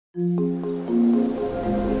Hi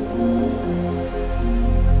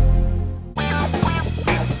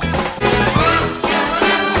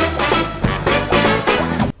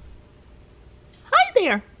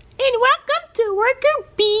there, and welcome to Worker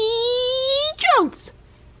BeeDrones.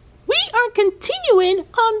 We are continuing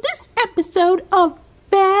on this episode of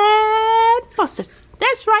Bad Bosses.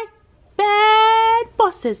 That's right, Bad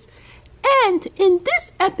Bosses. And in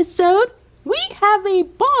this episode, we have a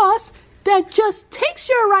boss that just takes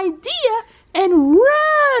your idea and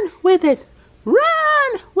run with it.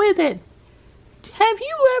 Run with it. Have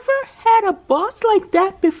you ever had a boss like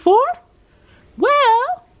that before?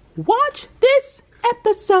 Well, watch this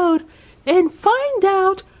episode and find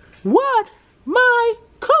out what my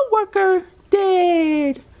coworker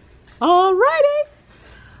did. Alrighty.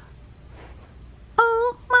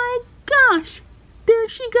 Oh my gosh, there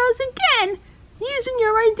she goes again, using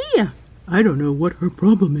your idea. I don't know what her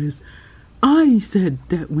problem is. I said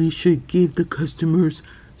that we should give the customers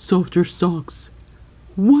softer socks.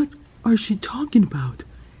 What are she talking about?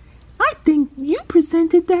 I think you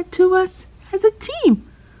presented that to us as a team.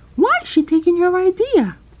 Why is she taking your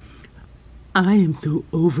idea? I am so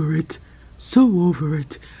over it. So over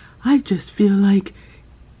it. I just feel like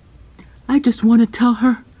I just want to tell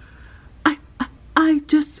her.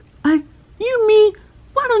 You mean,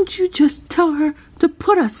 why don't you just tell her to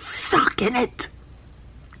put a sock in it?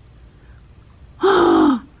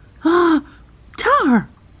 Tell her.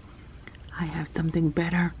 I have something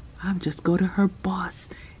better. I'll just go to her boss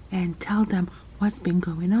and tell them what's been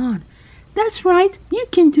going on. That's right, you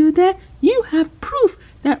can do that. You have proof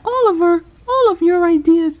that all of your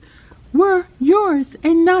ideas were yours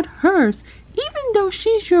and not hers. Even though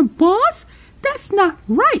she's your boss, that's not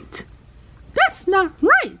right. That's not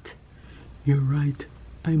right. You're right.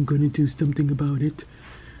 I'm gonna do something about it.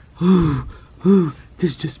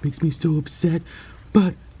 This just makes me so upset.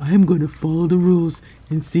 But I'm gonna follow the rules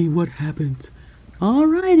and see what happens.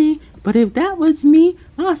 Alrighty, but if that was me,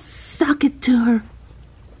 I'll suck it to her.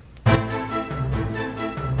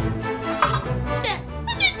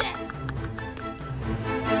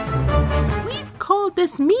 We've called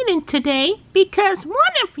this meeting today because one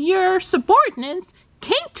of your subordinates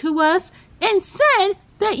came to us and said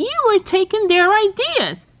that you were taking their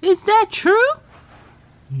ideas. Is that true?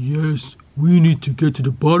 Yes, we need to get to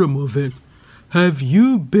the bottom of it. Have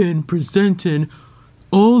you been presenting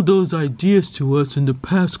all those ideas to us in the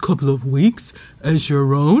past couple of weeks as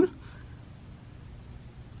your own?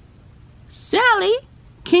 Sally,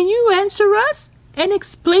 can you answer us and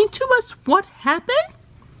explain to us what happened?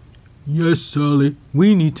 Yes, Sally.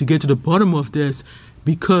 We need to get to the bottom of this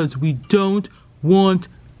because we don't want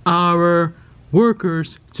our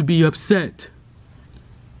workers to be upset.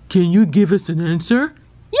 Can you give us an answer?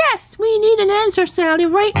 Yes, we need an answer, Sally,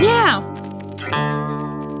 right now.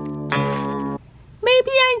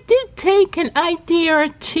 Maybe I did take an idea or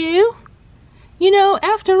two. You know,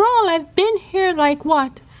 after all, I've been here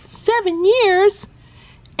 7 years,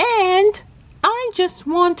 and I just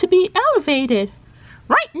want to be elevated.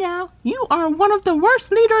 Right now, you are one of the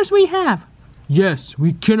worst leaders we have. Yes,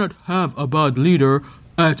 we cannot have a bad leader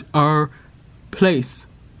at our place.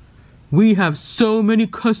 We have so many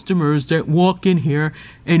customers that walk in here,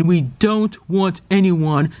 and we don't want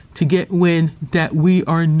anyone to get wind that we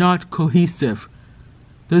are not cohesive.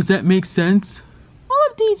 Does that make sense? All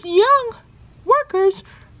of these young workers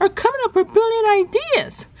are coming up with brilliant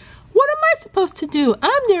ideas. What am I supposed to do?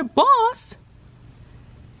 I'm their boss.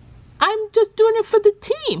 I'm just doing it for the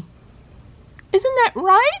team. Isn't that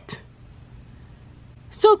right?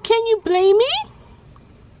 So can you blame me?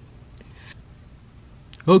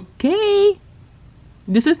 Okay.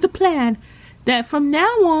 This is the plan. That from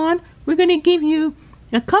now on, we're going to give you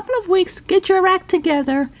a couple of weeks to get your act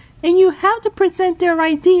together, and you have to present their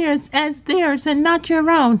ideas as theirs and not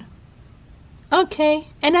your own. Okay,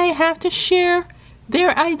 and I have to share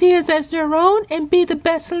their ideas as their own and be the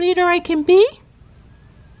best leader I can be?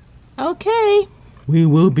 Okay. We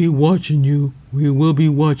will be watching you. We will be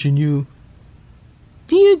watching you.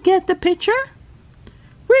 Do you get the picture?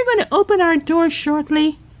 We're going to open our doors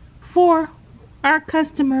shortly for our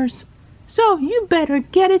customers. So you better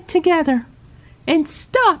get it together and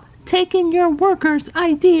stop taking your workers'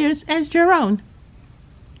 ideas as your own.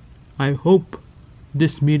 I hope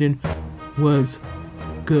this meeting was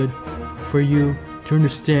good for you to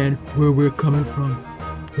understand where we're coming from.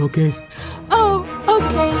 Okay? Oh,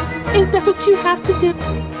 okay. If that's what you have to do.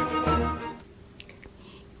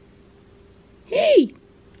 Hey!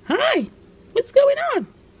 Hi! What's going on?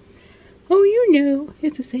 Oh, you know,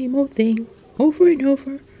 it's the same old thing, over and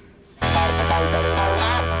over.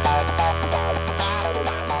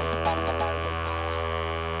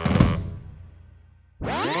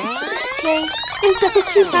 Okay, is that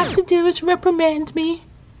what you have to do is reprimand me?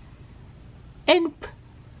 And,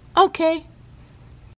 okay,